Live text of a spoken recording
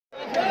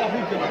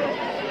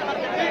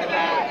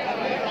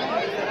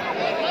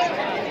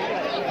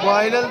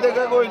Final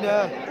देखा कोई ना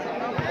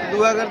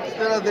दुआ कर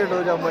तेरा सेट हो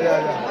जा मजा आ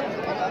जा।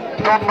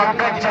 तो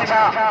पंकज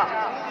चाचा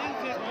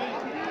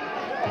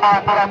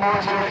आपका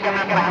मोच के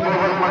मैं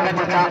महबूब पंकज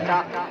चाचा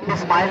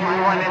इस्माइल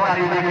युवा नेता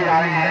जी लेके जा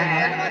रहे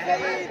हैं।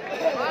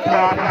 तो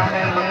आपका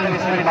मंगल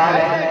इसमें बात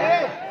है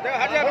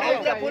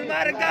फुल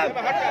मार एकदम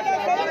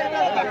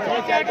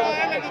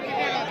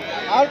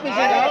और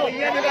पीछे जाओ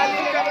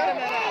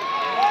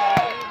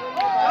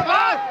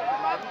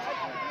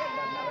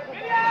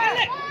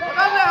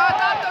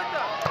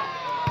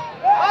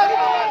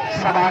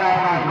सबारा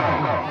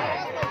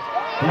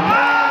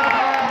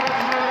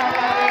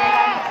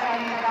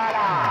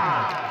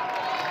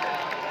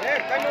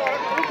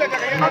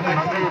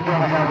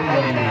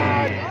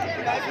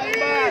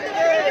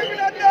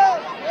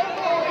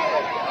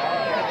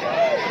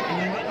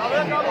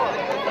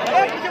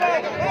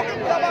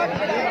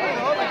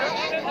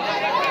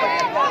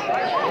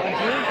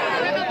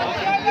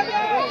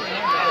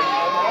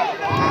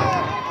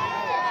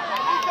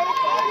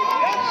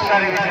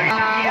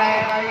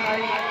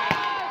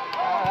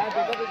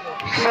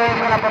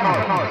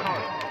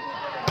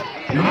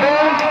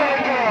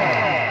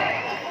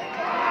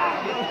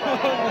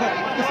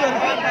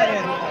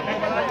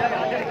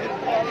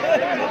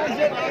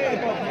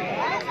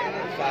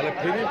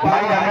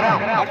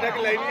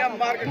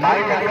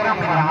भाई अकरम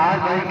फरहाद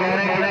भाई कह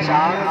रहे हैं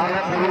 4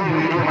 मिनट पूरी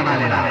वीडियो बना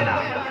लेना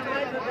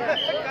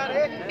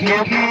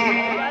क्योंकि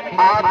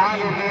आपकी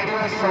ये वीडियो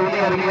सऊदी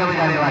अरबिया में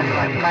जाने वाली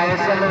है।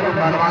 फैसल और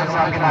बलवान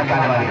साहब के साथ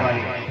जाने वाली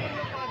है।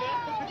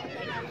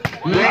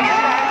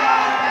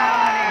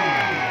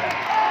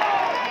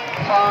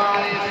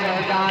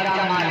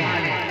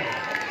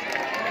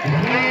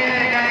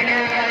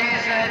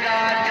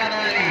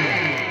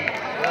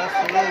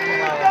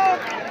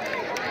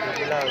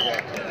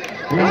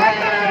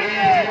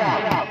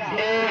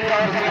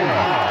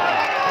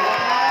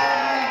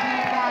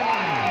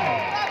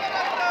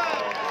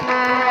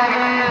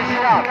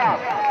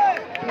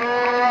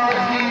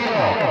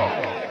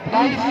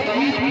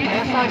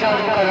 ऐसा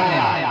जादू कर रहे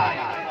हैं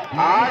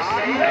आज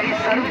सही की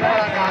सरू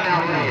बड़ा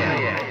कामयाब हुई है।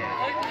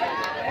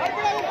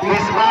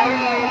 इस्माइल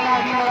की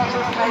तरफ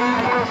से सही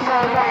को 100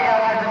 रुपए का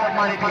आज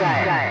सम्मानित किया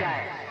है।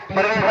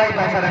 परवेज भाई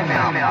पैसा रखने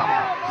आप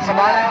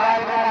संभाला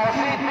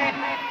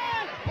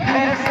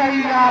फिर सही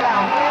डाला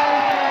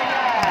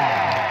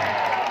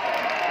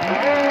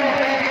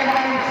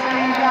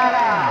सही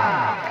डाला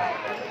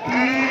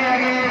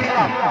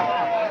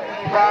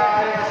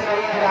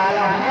सही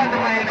डाला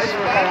मैच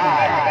शुरू करा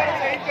है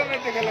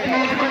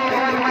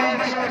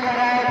मैच शुरू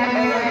करा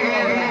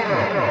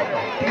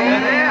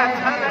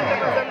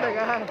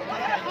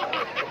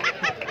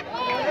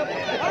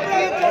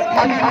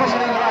अभी कुछ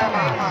नहीं हुआ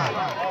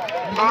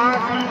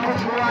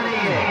कुछ हुआ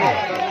नहीं है।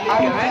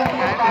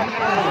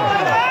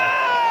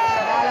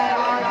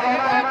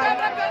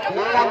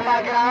 लंबा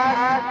ग्रास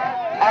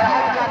और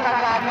हल्का सा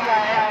काफी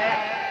आया है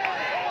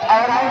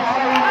और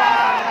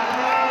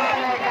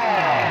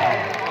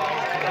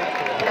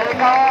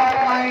एक और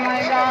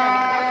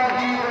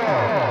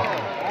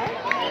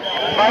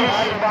भाई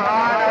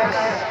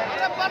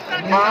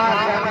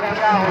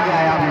क्या हो गया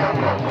है हम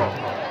लोग को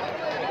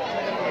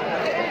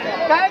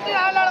कैसे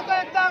हाल लड़का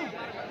एकदम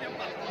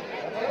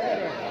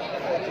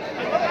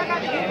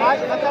आज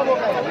खत्म हो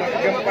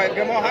गया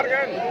गेम हार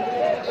गए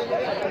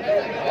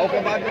और के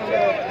बाद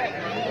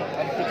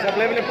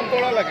सप्लाई में लेकिन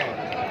तोड़ा लगे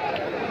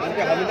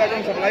उनके हमीदा जो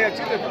सप्लाई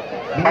अच्छी थी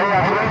भाई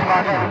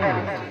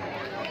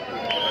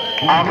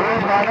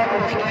अमरूद बादल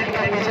स्टेज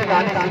के पीछे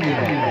गाने सुनी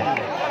है।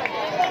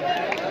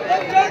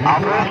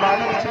 अमरूद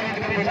बादल स्टेज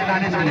के पीछे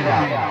गाने सुनी है।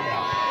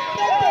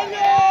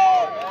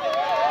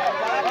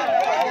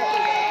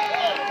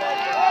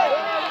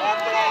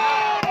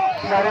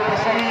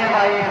 सही है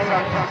भाई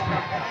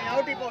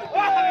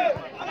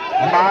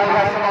माल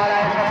का सवाल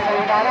है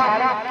सही डाला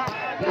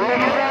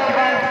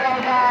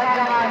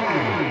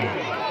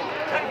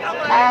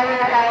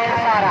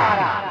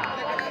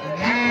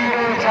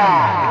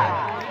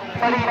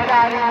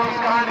सारा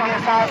मुस्कान के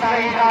साथ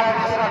सही डाला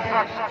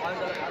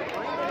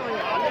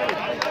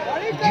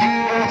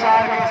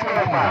 0-4 के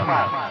स्कोर पर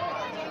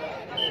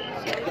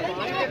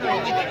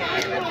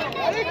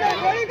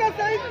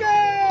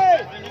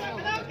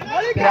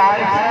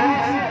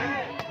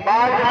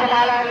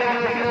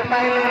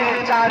पहले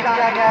 4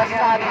 दिया गया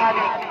सारी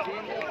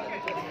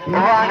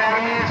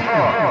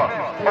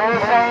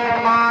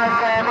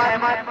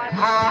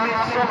हामिद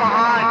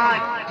सुबहान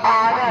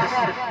आदर्श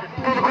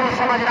बिल्कुल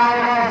समझ रहा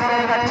होगा उसे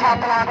अच्छा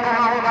प्लान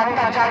करना होगा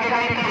तब जाके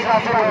कहीं तीसरा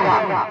से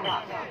होगा।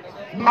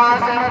 मां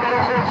से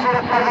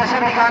खूबसूरत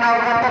प्रदर्शन दिखाना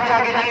होगा तब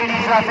जाके कहीं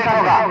तीसरा से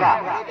होगा।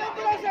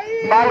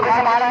 बाल को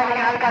संभाला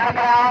लेकिन हल्का सा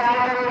प्रयास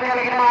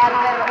लेकिन मार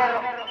कर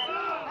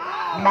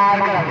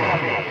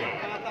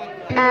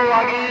 2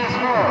 अगेंस्ट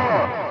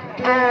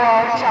 2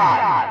 और 4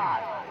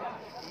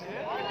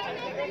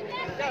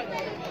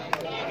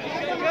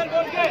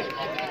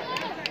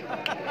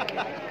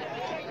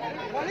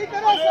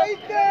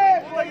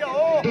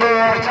 2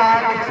 और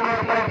 4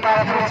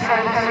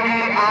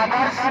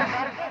 आदर्श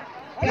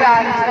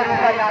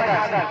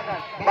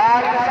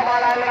बाल में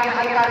संभाला लेकिन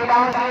हल्का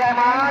रिबाउंड से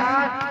अहमास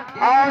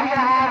और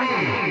यहाँ भी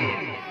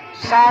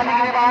शादी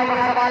के बाद में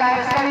संभाला है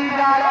सही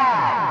डाला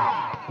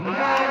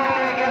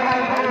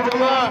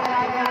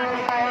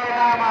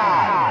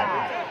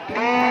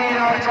 3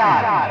 और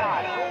 4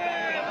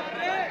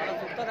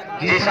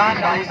 निशान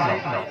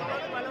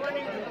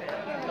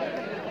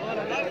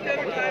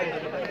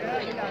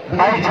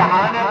भाई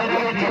जहां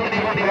जितनी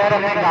को डिवाइड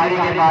अपने गाड़ी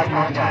के पास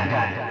पहुंच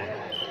जाए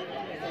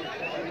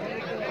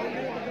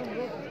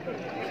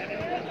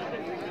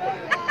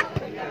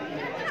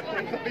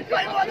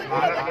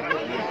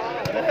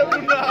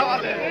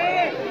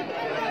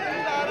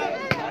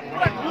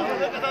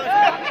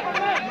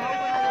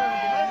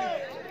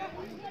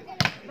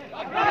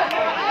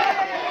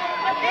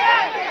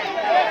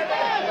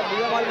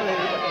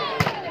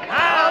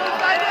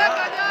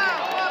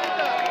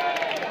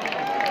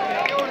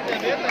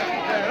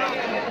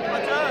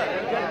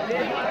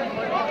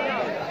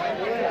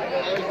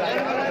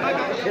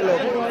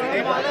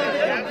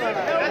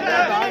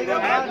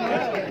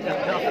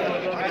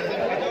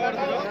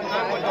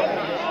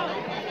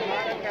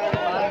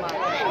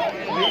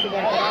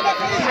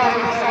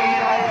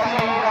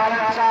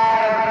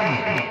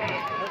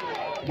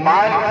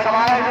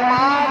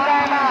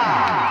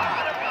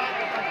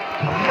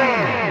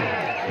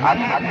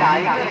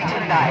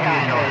चिंता है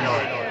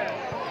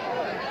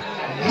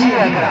जी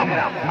अकरम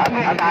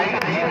अभी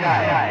चिंता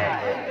है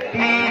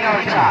 3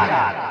 और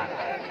 4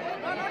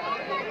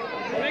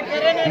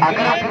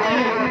 अकरम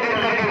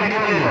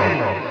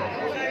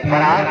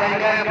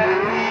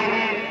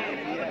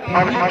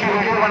पब्लिक की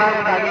वीडियो बना दो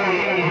ताकि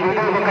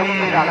वीडियो को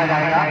कहीं डाला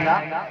जाएगा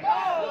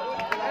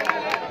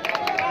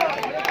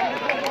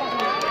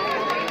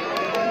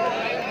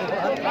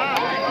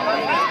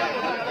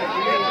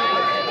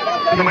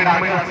तो मैं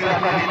आपका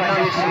जितना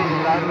भी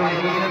शुरुआत में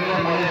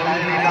मुझे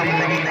लाइने का भी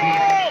लगी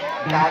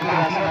याद में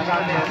रास्ता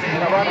ऐसे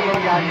रवा भी हो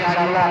गया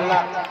इंशाल्लाह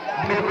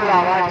बिल्कुल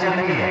आवाज चल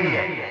रही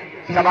है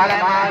सवाल है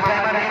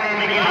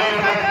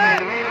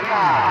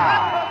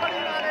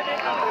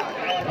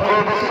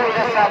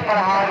पर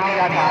हार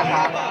गया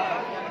था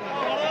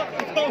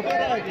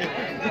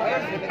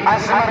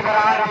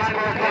असरबरार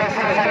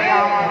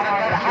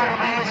हर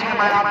मैच में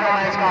मैंने आपको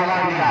मैच का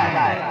आवाज दिया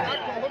है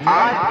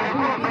आज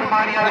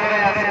कुर्बानियां ले रहे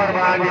हैं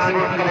असरबरार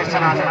डिस्ट्रिक्ट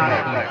कलेक्शन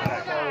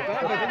आजमगढ़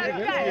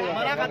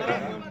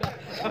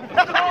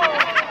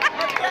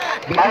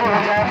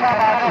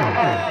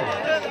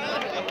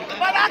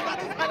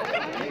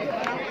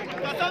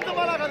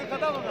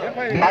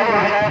भाई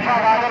हुजैफा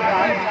बादल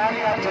गाड़ी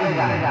चलानी आप चले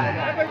जाए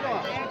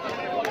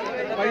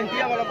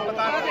पैंतिया वाला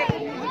पड़ता है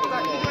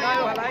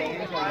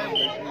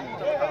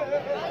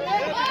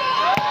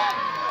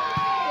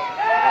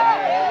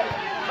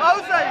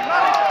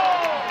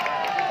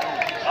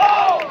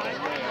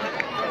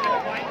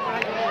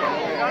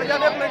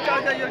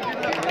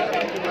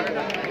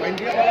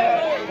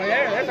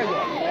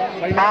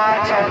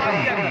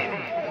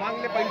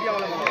मांग ले पैंतिया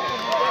वाला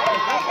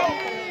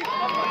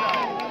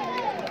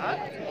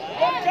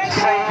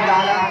सही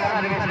डाला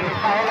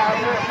पहला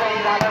सही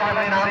डाला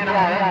मैंने नाम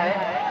दिया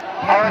है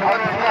और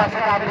पूरा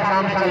से आपके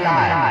सामने चल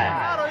रहा है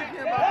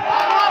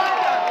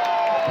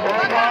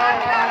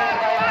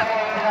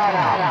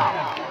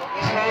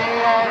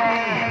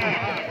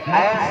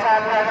ऐसा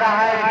लग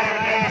रहा है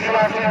कि इस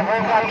बार से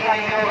होगा कि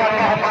नहीं होगा तो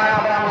हमारा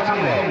बड़ा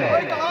मुश्किल है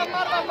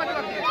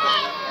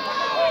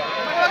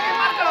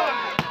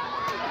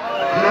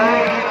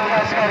लेकिन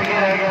लश्कर के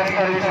रह गया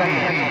सर्विस सही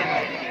है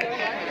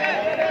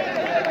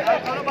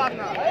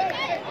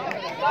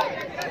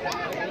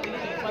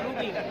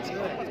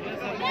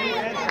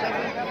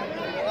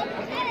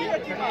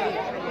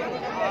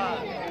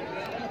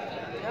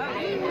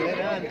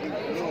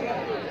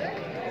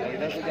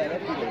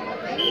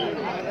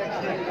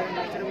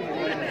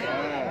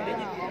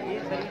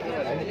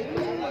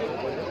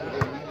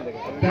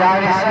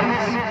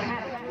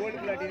गोल्ड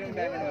प्लैटिनम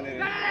डायमंड वाले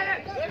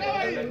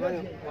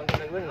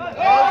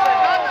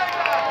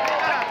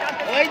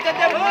वही तो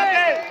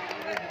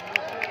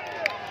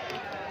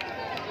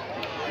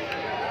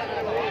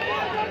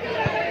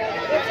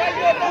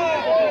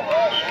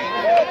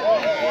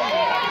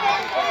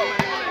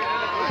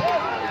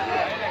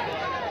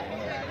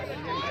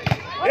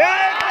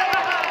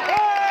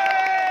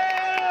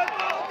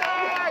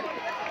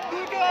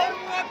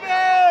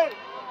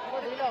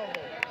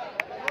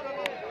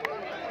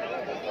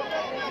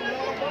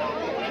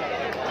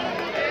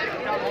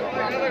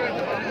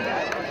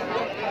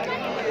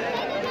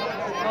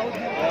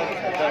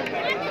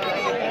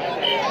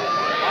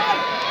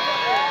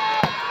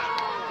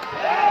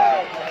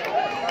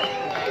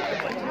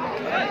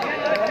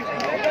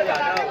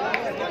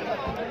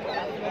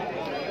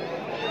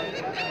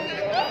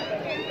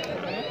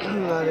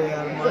अरे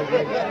यार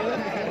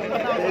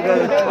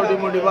छोटी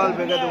मोटी बाल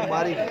फेंका तो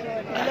मारी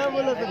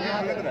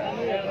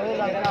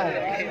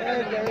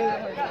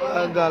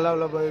गाला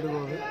वाला बैठ गो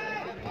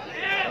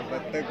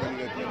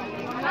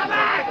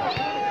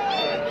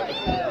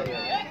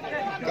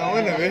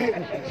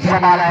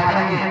संभाला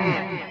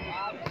है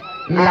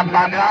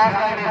लंबा ग्रास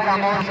का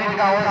मोहसिन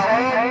का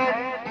हुसैन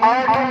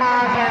और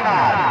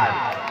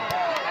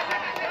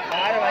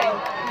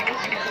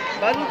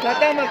बाजू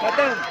खत्म है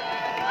खत्म।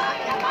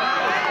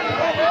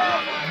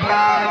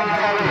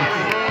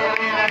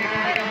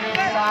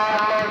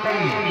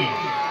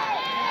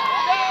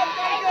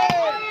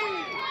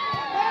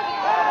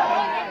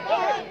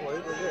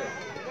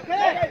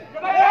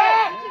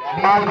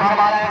 बाल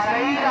हमारा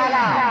सही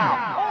डाला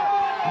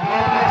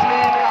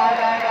आ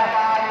जाएगा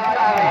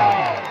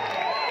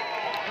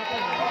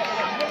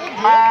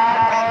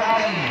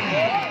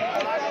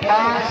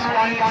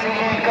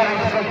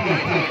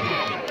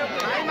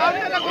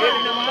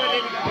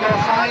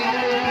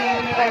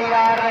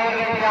तैयार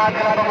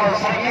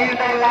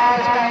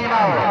last time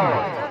out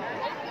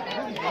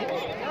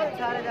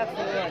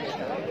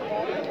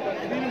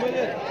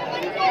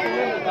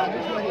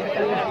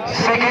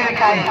second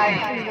time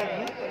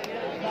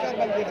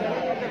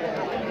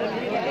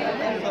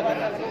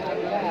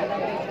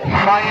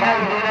final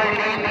winner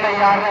team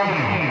तैयार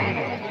रही।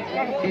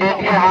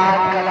 एक हाथ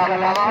गला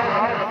लगाओ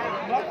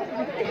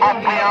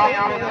अपने आप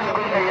को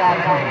बिल्कुल तैयार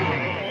रही।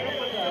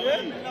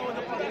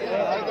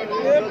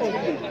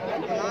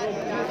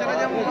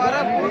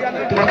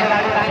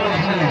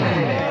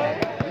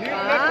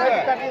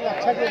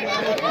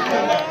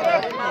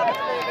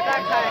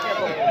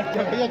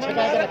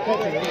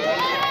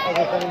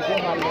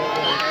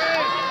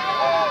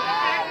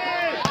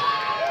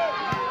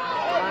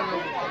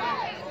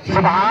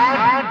 सुभान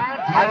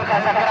हल्का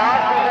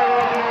सकरात को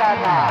जरूर मिला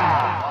था।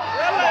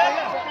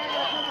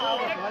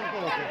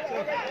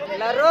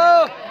 लरो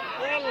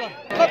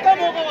खत्म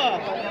हो गया।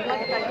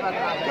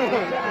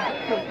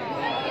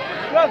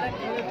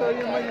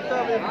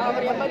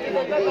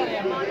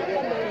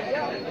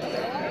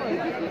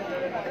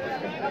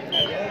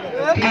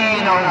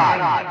 तीन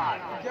औलाद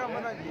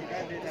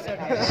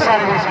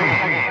सर्विस में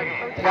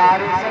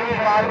गाड़ी सर्विस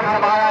बार में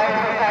हमारा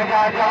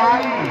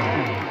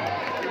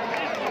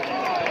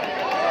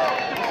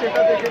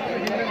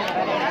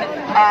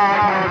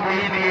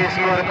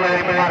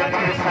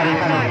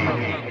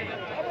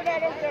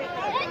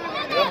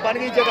बन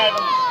गई जगह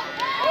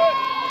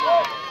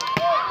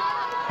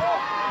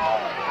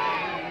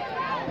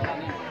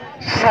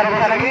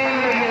सर्विस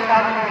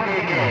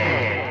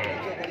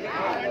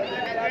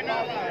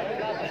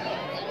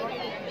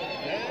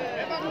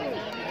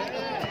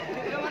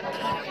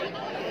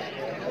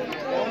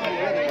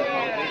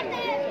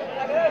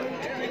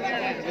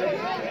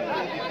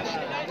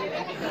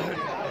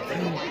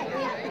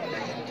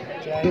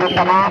तो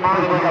तमाम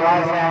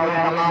जवाब से आए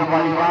तमाम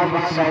वॉलीबॉल की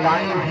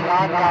सैलानी का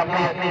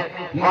अपने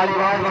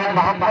वॉलीबॉल से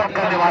मोहब्बत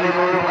करने वाले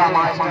लोगों का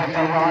मास्टर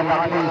चौहान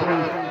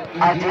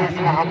अजीज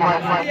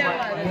मोहम्मद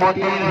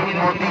मोती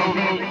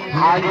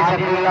हाजी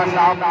सफीउल्लाह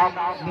साहब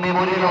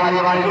मेमोरियल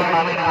वॉलीबॉल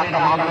टूर्नामेंट का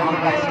तमाम लोगों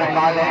का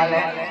इस्तेमाल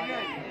है।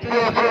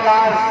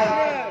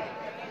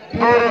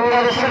 पूरे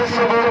दर्शक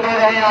सबूत दे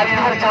रहे हैं आज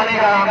घर जाने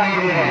का नाम नहीं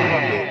दे रहे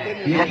हैं।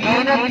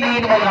 यकीनन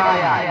 3 बज रहा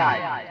है।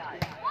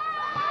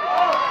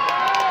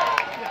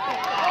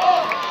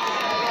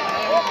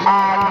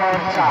 8 और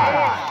 4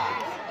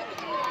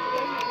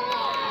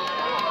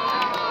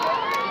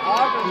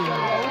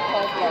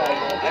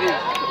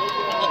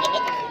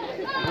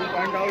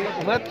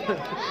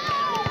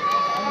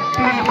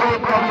 बिल्कुल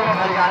प्रॉब्लम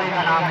घर जाने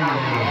का नाम नहीं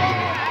है।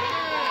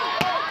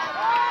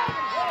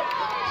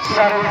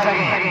 सर्विस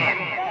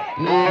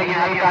लेकिन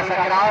हल्का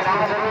सकरात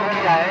जरूर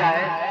किया है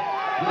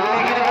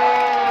लेकिन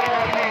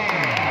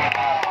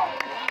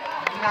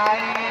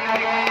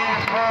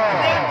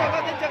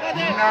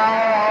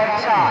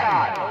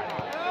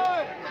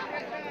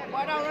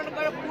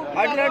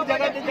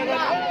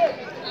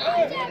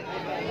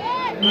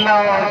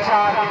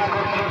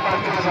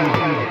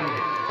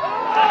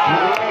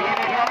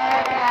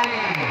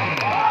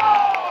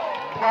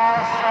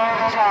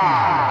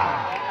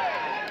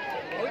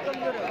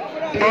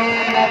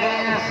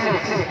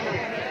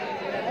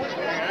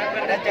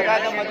जगह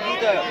तो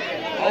मजबूत है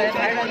और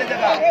साइड वाले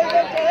जगह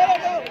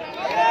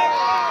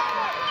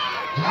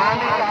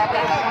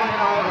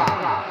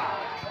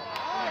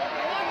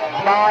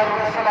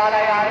सवाल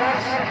है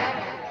आदर्श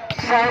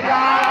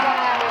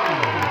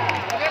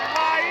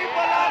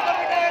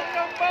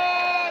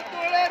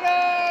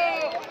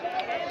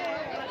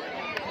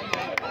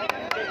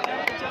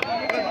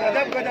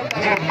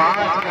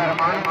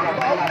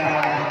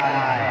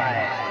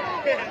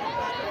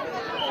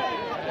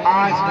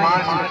आज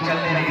मार्च में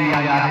चलने नहीं दिया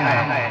जा रहा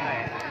है।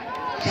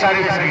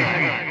 सर्विस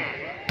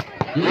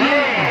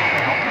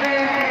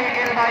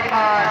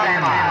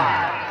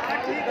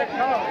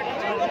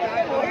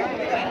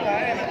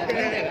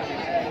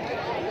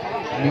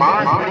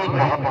मार्च बड़ी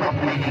मोहब्बत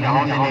अपनी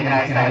निगाहों से देख रहा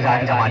है शहजाद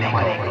जमाने को।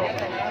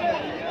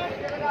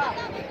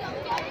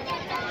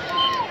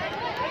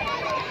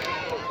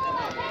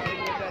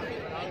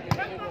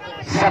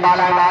 सवाल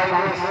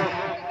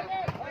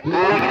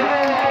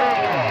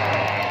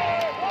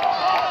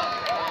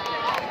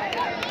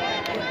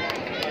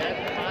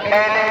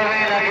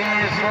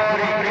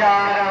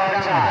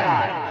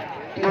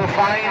तो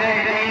फाइनल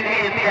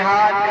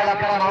इतिहाद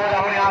का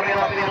अपने आप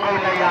बिल्कुल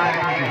तैयार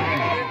है।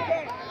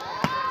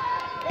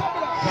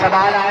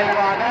 सवाल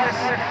आएगा आदर्श,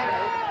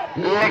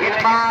 लेकिन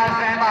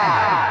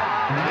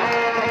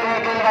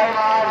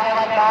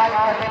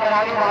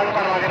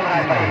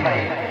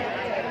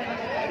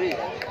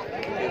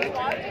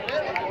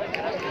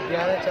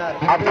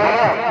अब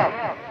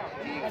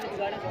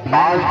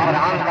बाल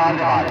फरहान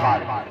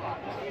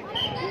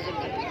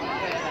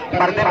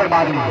पर्दे पर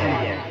बात नहीं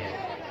है।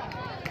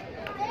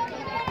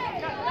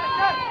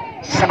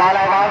 सवाल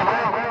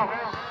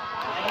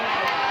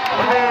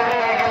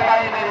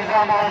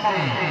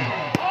है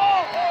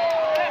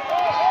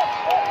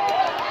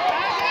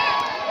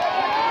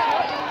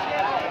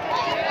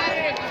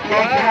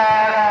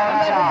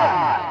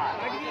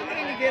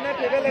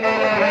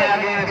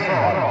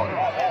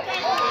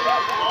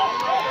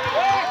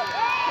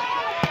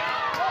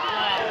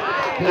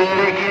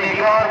लेकिन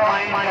एक और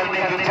पॉइंट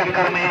करने के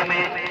चक्कर में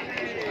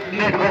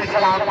नेट को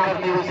सलाम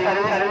करती हुई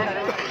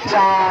सर्विस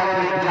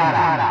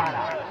 4-11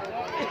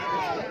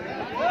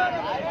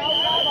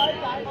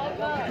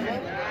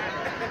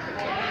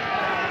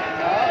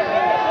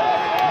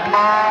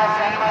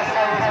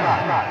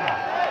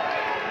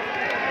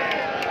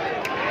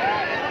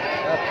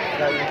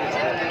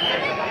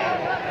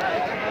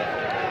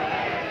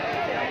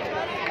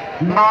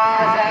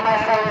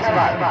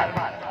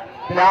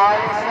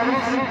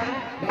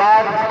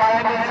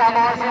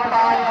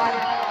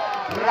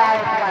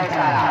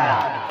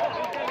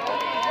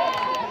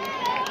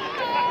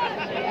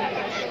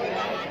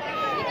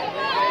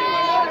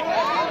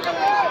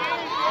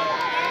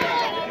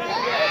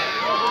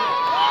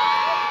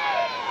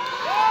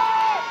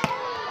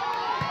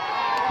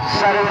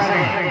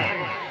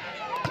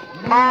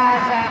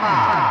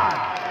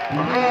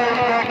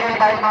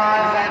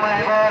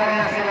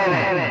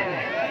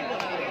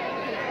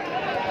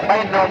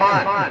 भाई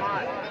नोमान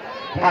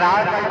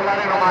फराज भाई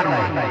बुलाने नोमान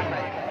भाई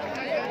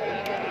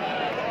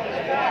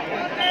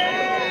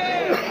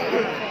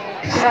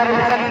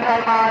सर्विस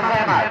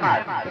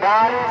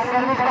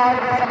सर्विस बॉल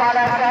को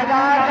संभाला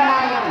शहजाद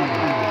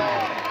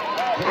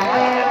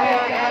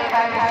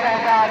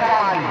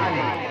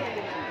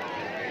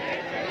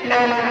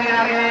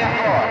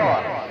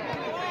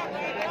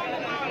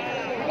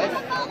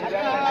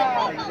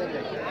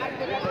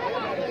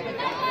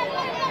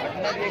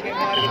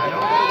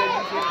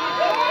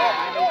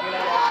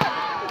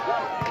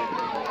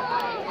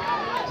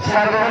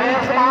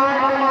सर्विस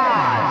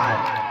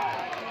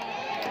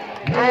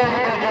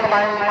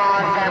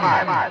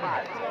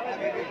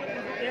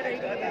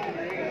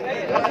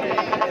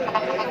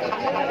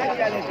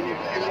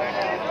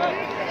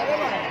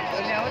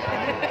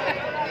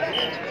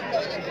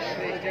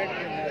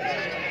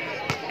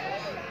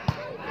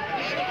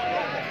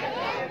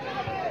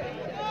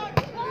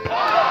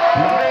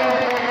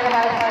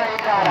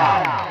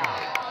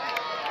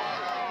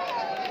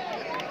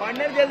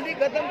फाइनल जल्दी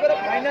खत्म करो,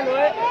 फाइनल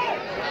होए।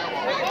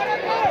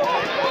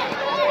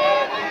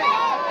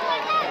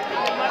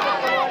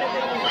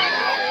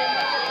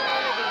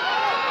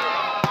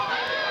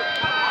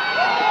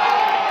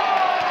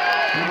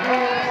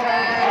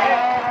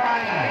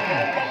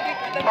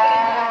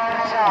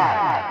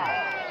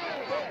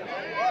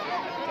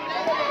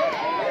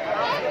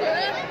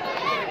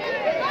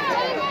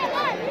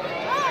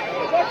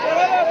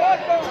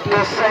 तो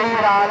सही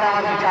डाला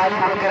चाली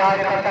को गिराज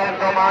करता है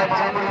नोमान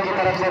चंद्र की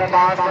तरफ से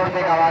 500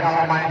 रुपए का वादा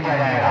सम्मानित किया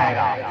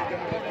जाएगा।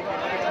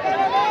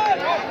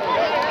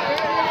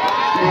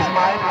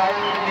 इस्माइल भाई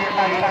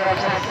नेता की तरफ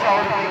से 100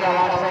 रुपए का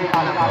वादा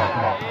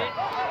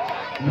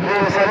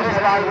सर्विस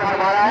बाल को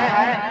संभाला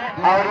है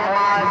और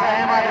ये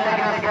मां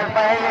लेकिन उसके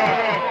पहले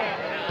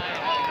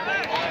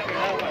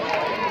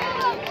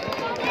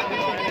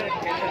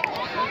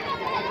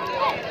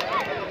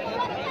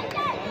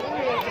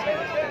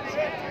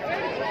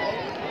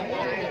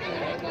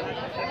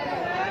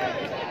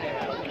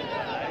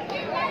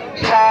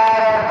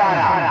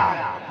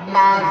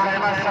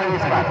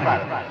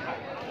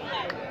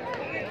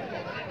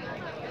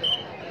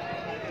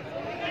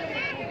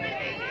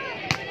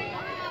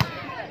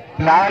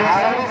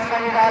सर्विस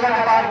सही डाला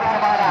के बाद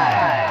संभाल रहा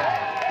है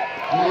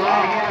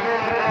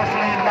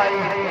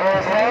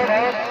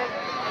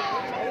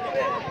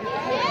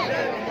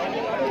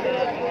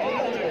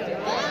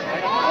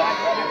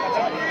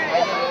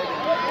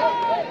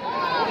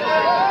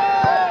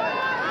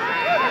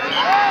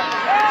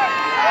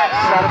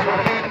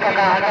सरस्वती का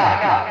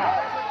कहा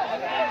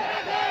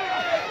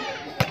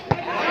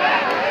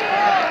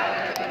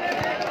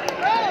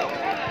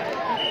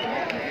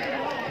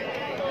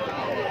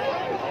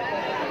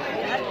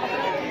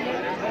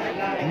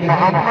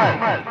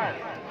मोहम्मद,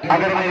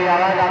 अगर मेरी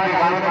आवाज आपके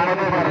कानों में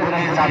तो अपने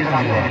हिसाब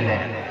से ले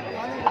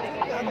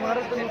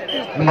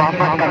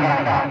मोहम्मद का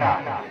गाना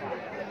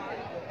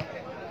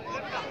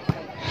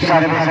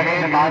सर्विस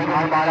अगेन बाद में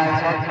हमारा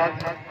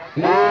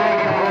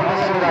लेकिन वो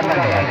सूरत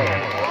है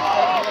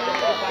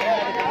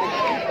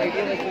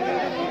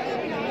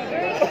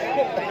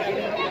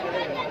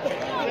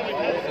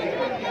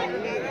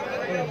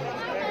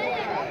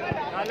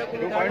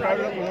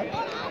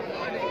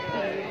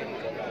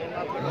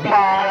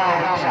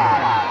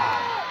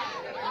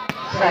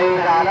सही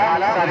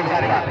डाला सर्विस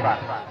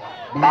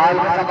बाल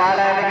को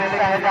संभाला है लेकिन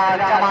शहजाद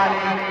जमाली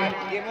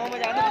गेमों में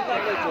जाने तो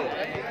क्या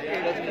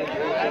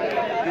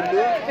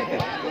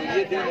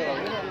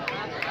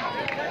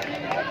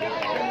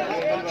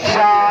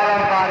चार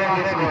और 12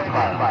 के स्कोर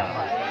पर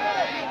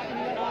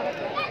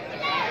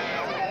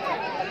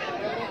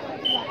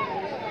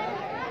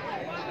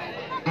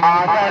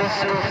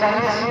आदर्श और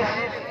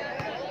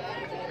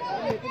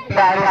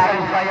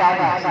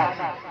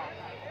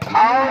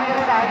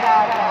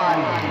शहजाद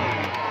जमाली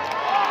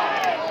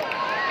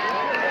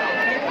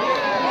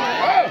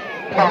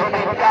बहुत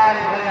ही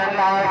प्यारे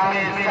अंदाज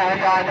में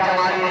शहजाद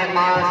जमाली ने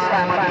मां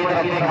सहमत की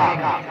तरफ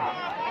देखा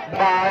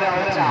 12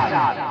 और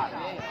 4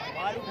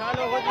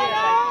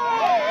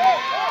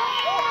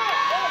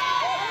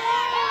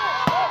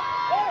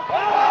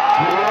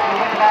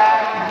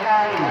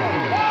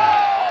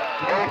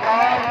 एक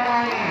और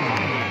नहीं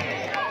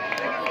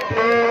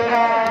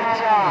 13 और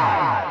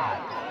 4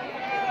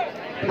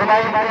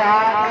 दुबई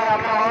बिहार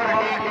और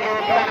टीम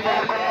के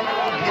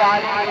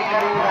जाली के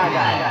करीब आ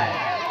जाए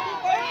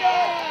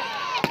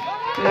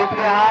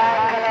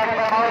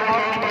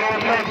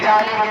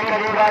जाली के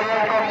करीब आए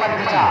तो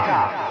पंचा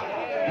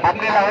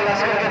अपने लाहौर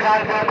लश्कर के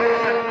साथ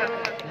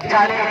बिल्कुल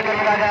जाली के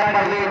करीब आ जाए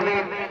परवीन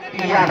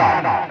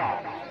यादव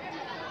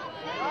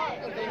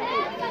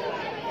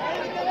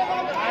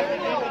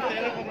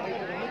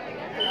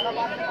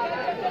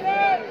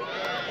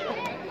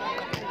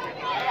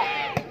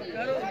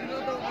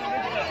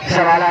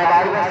सवाल है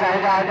बारी में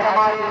शहजाद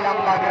जमाली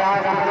लंबा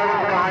ग्रास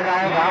कहा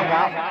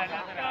जाएगा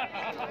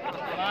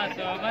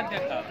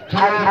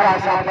हल्का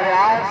सा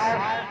प्रयास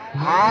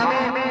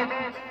हामिद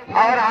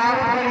और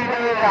हामिद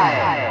बड़ी दे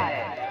रहा है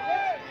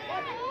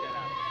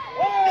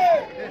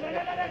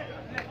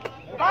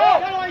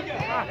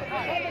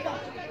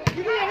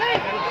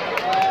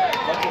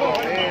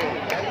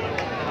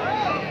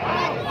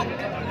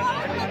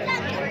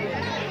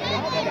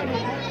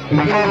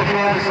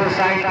वेलफेयर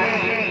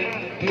सोसाइटी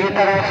की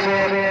तरफ से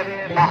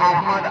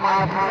मोहम्मद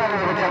आफर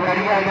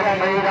जकरिया के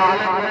शहीद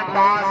आलम में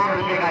 500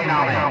 रुपये का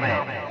इनाम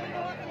है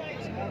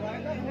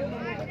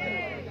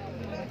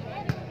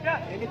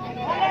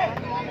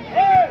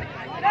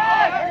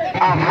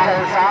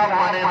अफजल साहब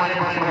माने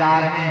मुस्कुरा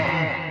रहे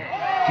हैं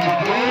कि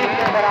गेम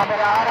के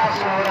बराबर आ रहा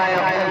सो रहा है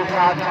अफजल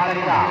साहब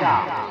जकरिया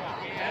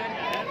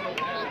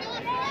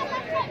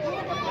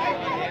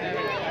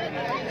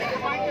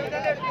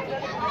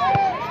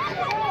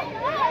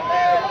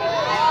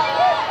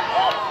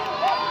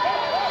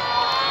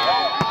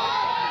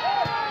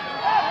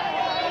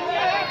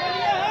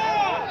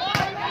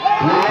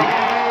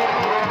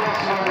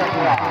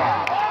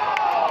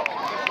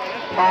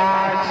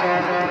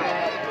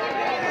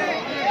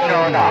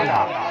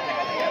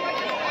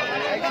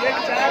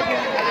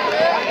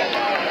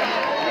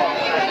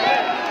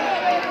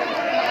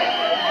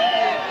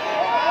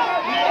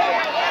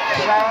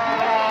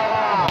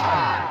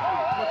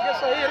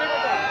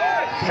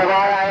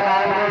सवाल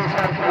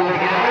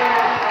आए